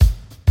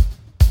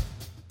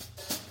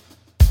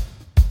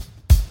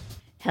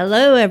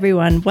Hello,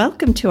 everyone.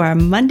 Welcome to our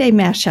Monday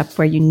Mashup,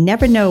 where you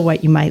never know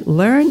what you might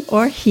learn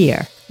or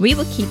hear. We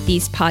will keep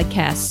these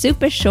podcasts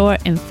super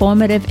short,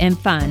 informative, and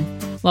fun.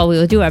 Well, we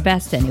will do our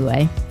best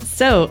anyway.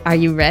 So, are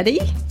you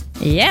ready?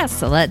 Yes,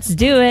 so let's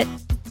do it.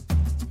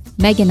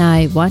 Meg and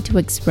I want to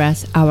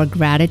express our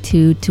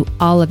gratitude to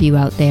all of you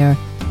out there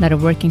that are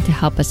working to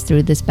help us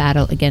through this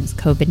battle against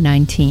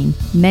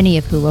COVID-19, many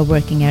of who are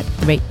working at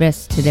great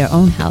risk to their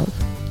own health.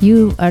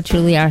 You are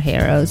truly our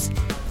heroes.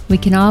 We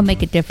can all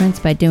make a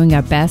difference by doing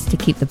our best to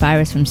keep the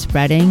virus from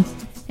spreading.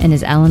 And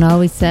as Ellen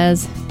always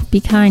says,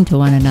 be kind to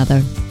one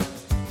another.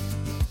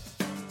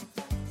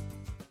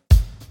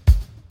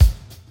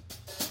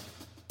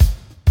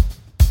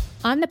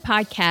 On the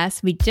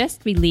podcast we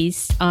just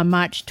released on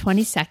March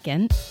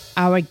 22nd,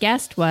 our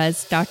guest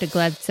was Dr.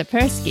 Gleb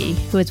Tsipursky,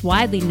 who is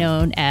widely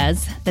known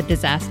as the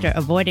disaster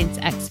avoidance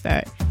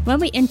expert. When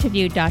we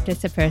interviewed Dr.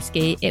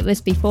 Tsipursky, it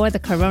was before the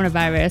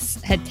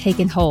coronavirus had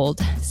taken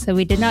hold, so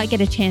we did not get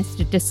a chance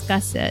to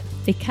discuss it.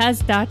 Because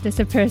Dr.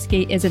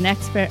 Tsipursky is an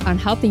expert on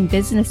helping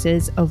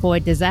businesses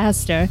avoid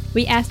disaster,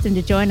 we asked him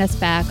to join us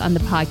back on the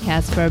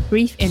podcast for a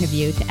brief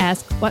interview to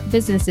ask what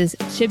businesses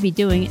should be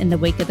doing in the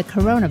wake of the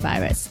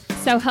coronavirus.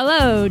 So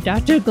hello,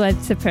 Dr. Gleb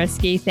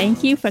Tsipursky.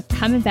 Thank you for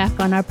coming back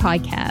on our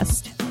podcast.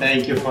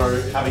 Thank you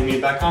for having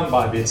me back on,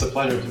 Bobby. It's a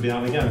pleasure to be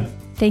on again.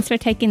 Thanks for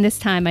taking this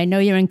time. I know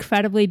you're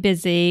incredibly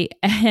busy,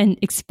 and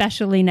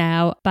especially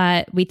now,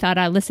 but we thought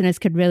our listeners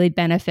could really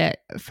benefit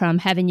from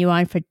having you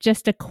on for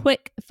just a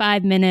quick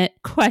 5-minute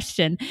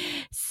question.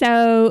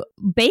 So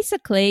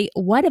basically,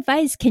 what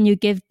advice can you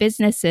give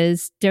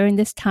businesses during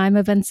this time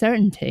of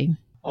uncertainty?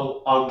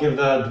 I'll give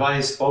the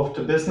advice both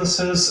to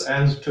businesses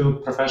and to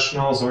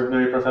professionals,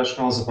 ordinary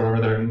professionals, whether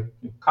they're in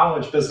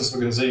college, business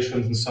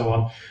organizations, and so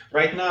on.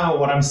 Right now,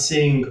 what I'm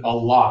seeing a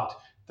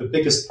lot, the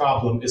biggest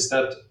problem is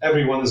that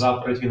everyone is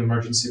operating in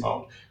emergency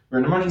mode. We're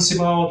in emergency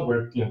mode,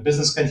 we're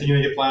business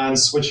continuity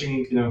plans,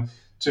 switching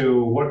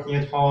to working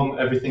at home,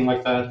 everything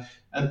like that.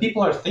 And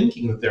people are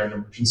thinking that they're in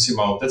emergency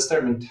mode. That's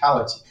their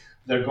mentality.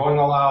 They're going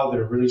all out.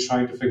 They're really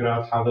trying to figure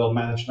out how they'll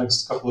manage the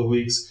next couple of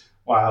weeks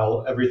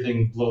while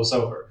everything blows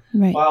over.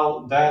 Right.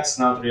 Well, that's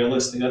not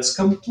realistic. That's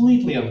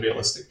completely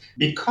unrealistic.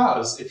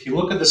 Because if you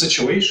look at the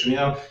situation,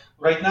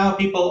 right now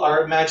people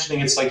are imagining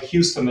it's like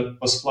Houston that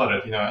was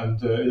flooded, and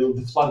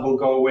the flood will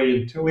go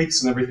away in 2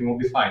 weeks and everything will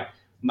be fine.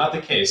 Not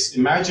the case.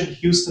 Imagine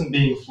Houston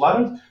being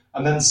flooded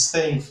and then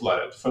staying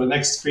flooded for the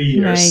next 3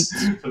 years,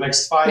 Right. for the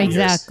next 5 years.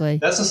 Exactly.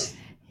 That's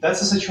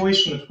a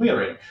situation that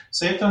we're in.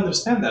 So you have to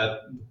understand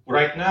that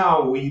right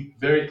now we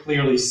very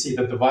clearly see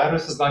that the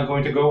virus is not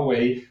going to go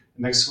away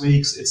next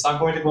week's. It's not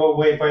going to go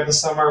away by the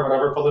summer,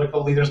 whatever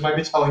political leaders might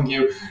be telling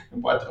you,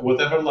 at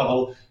whatever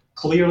level.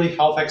 Clearly,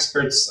 health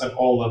experts at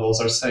all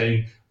levels are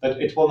saying that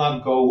it will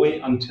not go away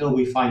until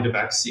we find a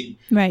vaccine.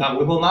 Right. Now,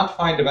 we will not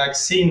find a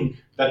vaccine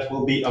that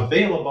will be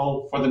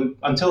available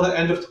until the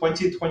end of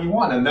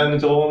 2021, and then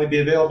it will only be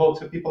available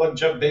to people like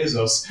Jeff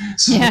Bezos.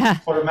 So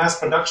for mass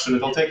production,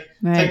 it'll take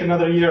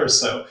another year or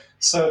so.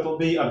 So it will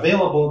be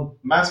available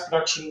mass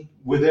production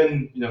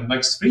within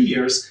next 3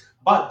 years.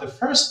 But the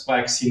first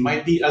vaccine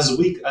might be as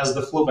weak as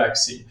the flu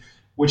vaccine,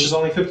 which is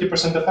only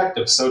 50%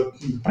 effective. So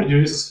it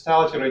reduces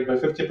fatality rate by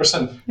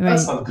 50%. Right.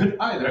 That's not good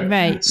either.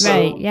 Right,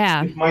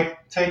 It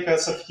might take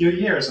us a few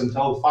years,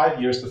 until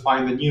 5 years, to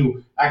find the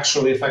new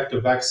actually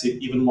effective vaccine,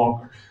 even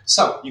longer.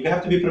 So you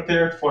have to be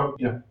prepared for,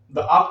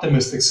 the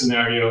optimistic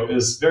scenario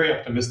is very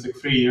optimistic,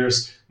 3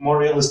 years, more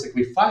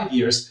realistically 5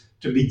 years,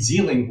 to be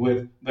dealing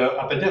with the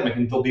epidemic.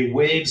 And there'll be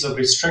waves of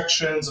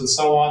restrictions and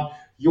so on.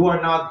 You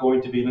are not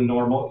going to be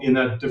in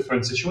a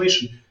different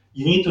situation.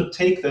 You need to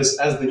take this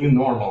as the new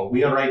normal.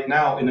 We are right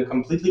now in a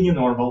completely new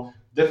normal,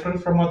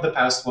 different from what the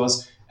past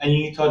was, and you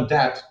need to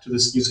adapt to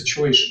this new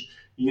situation.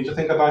 You need to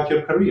think about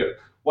your career.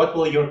 What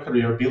will your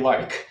career be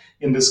like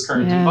in this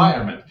current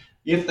environment?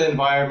 If the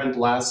environment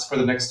lasts for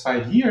the next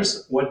 5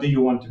 years, what do you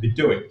want to be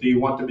doing? Do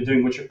you want to be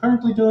doing what you're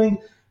currently doing?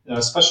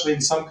 Especially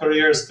in some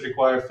careers that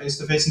require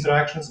face-to-face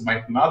interactions, it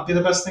might not be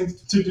the best thing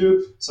to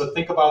do. So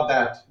think about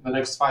that the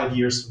next 5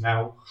 years from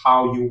now,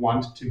 how you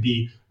want to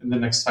be in the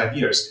next 5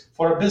 years.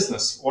 For a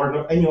business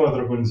or any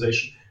other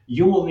organization,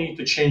 you will need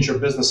to change your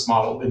business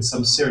model in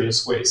some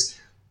serious ways.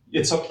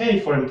 It's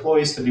okay for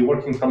employees to be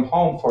working from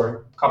home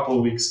for a couple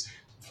of weeks,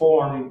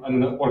 form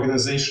an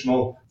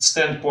organizational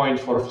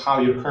standpoint for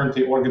how you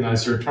currently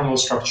organize your internal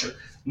structure.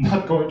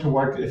 Not going to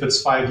work if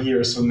it's 5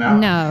 years from now.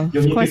 No,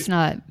 of course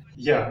not.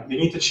 Yeah, you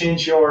need to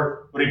change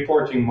your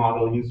reporting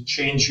model, you need to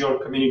change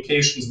your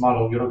communications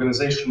model, your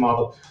organization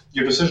model,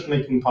 your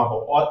decision-making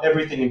model,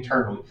 everything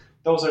internally.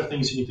 Those are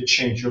things you need to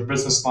change, your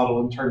business model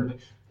internally.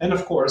 And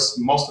of course,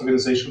 most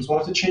organizations will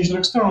have to change their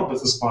external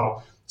business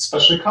model,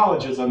 especially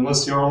colleges.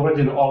 Unless you're already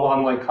in all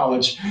online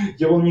college,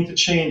 you will need to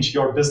change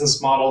your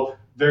business model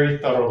very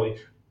thoroughly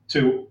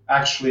to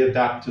actually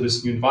adapt to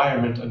this new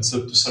environment and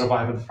so to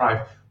survive and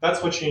thrive.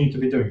 That's what you need to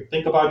be doing.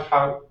 Think about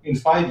how in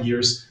 5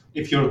 years,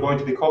 if you're going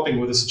to be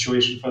coping with the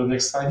situation for the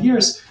next 5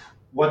 years,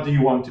 what do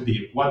you want to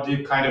be? What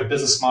kind of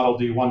business model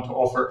do you want to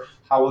offer?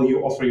 How will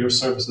you offer your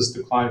services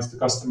to clients, to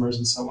customers,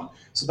 and so on?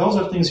 So those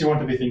are things you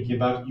want to be thinking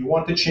about. You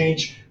want to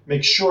change,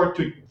 make sure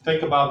to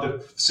think about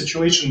the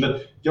situation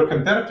that your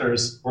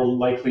competitors were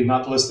likely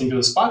not listening to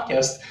this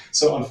podcast.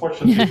 So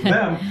unfortunately for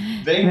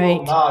them, they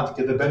will not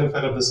get the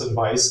benefit of this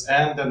advice,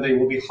 and then they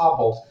will be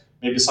hobbled.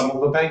 Maybe some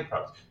will go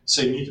bankrupt.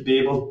 So you need to be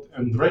able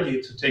and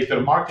ready to take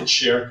their market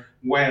share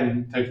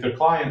take their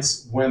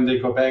clients when they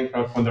go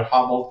bankrupt, when they're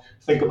hobbled.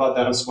 Think about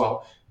that as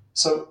well.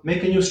 So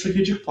make a new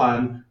strategic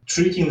plan,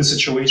 treating the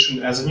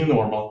situation as a new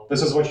normal.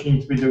 This is what you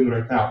need to be doing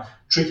right now.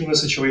 Treating the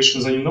situation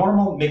as a new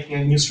normal, making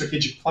a new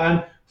strategic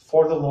plan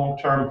for the long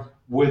term,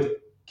 with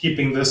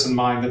keeping this in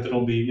mind that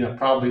it'll be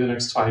probably the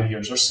next 5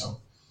 years or so.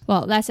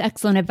 Well, that's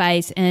excellent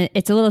advice. And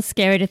it's a little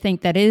scary to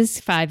think that is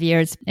 5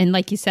 years. And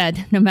like you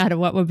said, no matter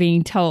what we're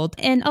being told.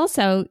 And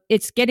also,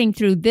 it's getting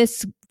through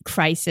this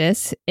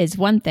crisis is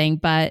one thing,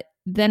 but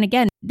then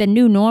again, the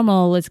new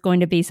normal is going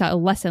to be a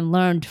lesson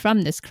learned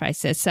from this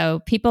crisis. So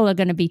people are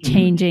going to be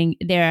changing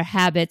their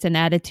habits and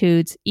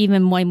attitudes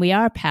even when we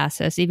are past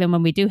this, even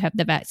when we do have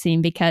the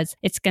vaccine, because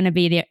it's going to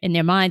be in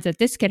their minds that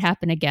this could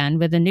happen again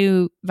with a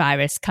new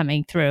virus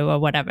coming through or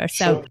whatever.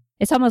 So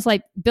it's almost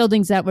like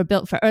buildings that were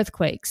built for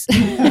earthquakes.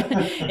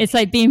 It's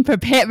like being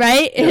prepared,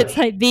 right? Yeah. It's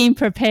like being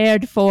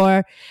prepared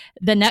for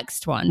the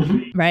next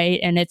one, right?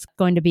 And it's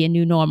going to be a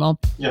new normal.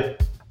 Yeah.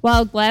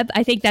 Well, Gleb,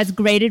 I think that's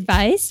great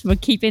advice. We're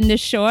keeping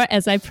this short,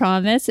 as I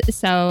promised.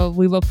 So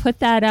we will put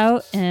that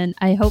out, and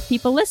I hope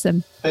people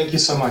listen. Thank you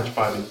so much,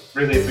 Bobby.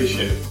 Really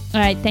appreciate it. All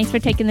right. Thanks for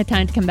taking the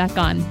time to come back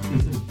on.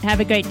 Have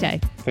a great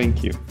day.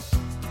 Thank you.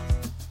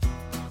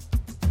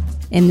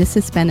 And this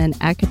has been an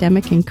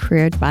Academic and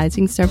Career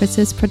Advising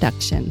Services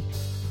production.